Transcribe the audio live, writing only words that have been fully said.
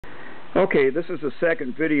Okay, this is the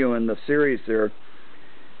second video in the series there.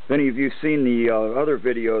 If any of you have seen the other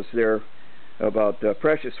videos there about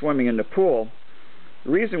Precious swimming in the pool,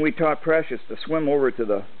 the reason we taught Precious to swim over to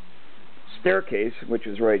the staircase, which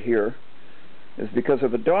is right here, is because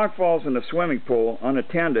if a dog falls in the swimming pool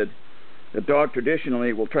unattended, the dog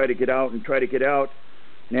traditionally will try to get out,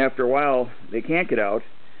 and after a while they can't get out,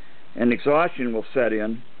 and exhaustion will set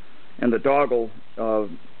in, and the dog will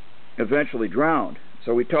eventually drown.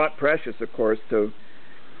 So we taught Precious, of course, to,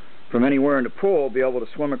 from anywhere in the pool, be able to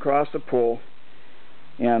swim across the pool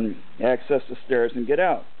and access the stairs and get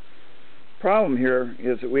out. Problem here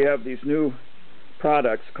is that we have these new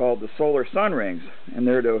products called the solar sun rings, and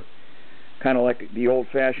they're to kind of like the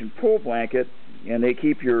old-fashioned pool blanket, and they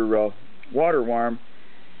keep your water warm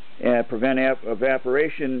and prevent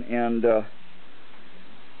evaporation, and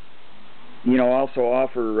also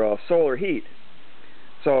offer solar heat.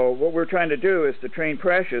 So what we're trying to do is to train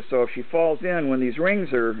Precious, so if she falls in when these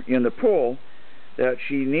rings are in the pool, that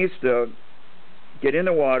she needs to get in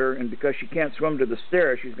the water, and because she can't swim to the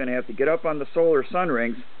stairs, she's going to have to get up on the solar sun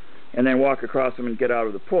rings and then walk across them and get out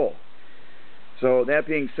of the pool. So that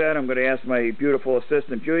being said, I'm going to ask my beautiful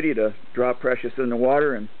assistant Judy to drop Precious in the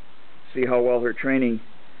water and see how well her training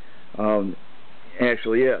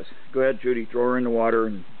actually is. Go ahead, Judy, throw her in the water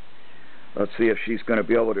and let's see if she's going to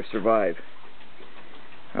be able to survive.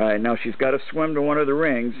 Alright, now she's got to swim to one of the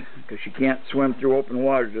rings because she can't swim through open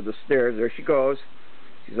water to the stairs. There she goes.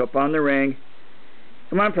 She's up on the ring.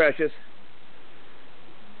 Come on, Precious.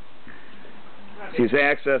 She's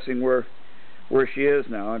accessing where she is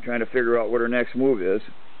now and trying to figure out what her next move is.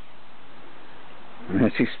 And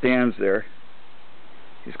she stands there.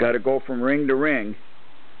 She's got to go from ring to ring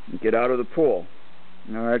and get out of the pool.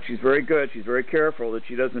 Alright, she's very good. She's very careful that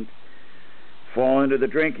she doesn't fall into the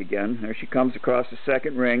drink again. There she comes across the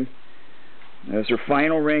second ring. There's her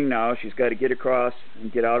final ring now. She's got to get across and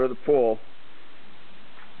get out of the pool.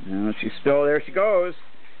 Now she's still there. She goes.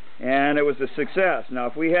 And it was a success. Now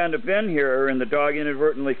if we hadn't have been here and the dog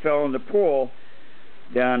inadvertently fell in the pool,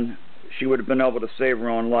 then she would have been able to save her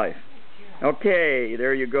own life. Okay,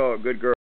 there you go. Good girl.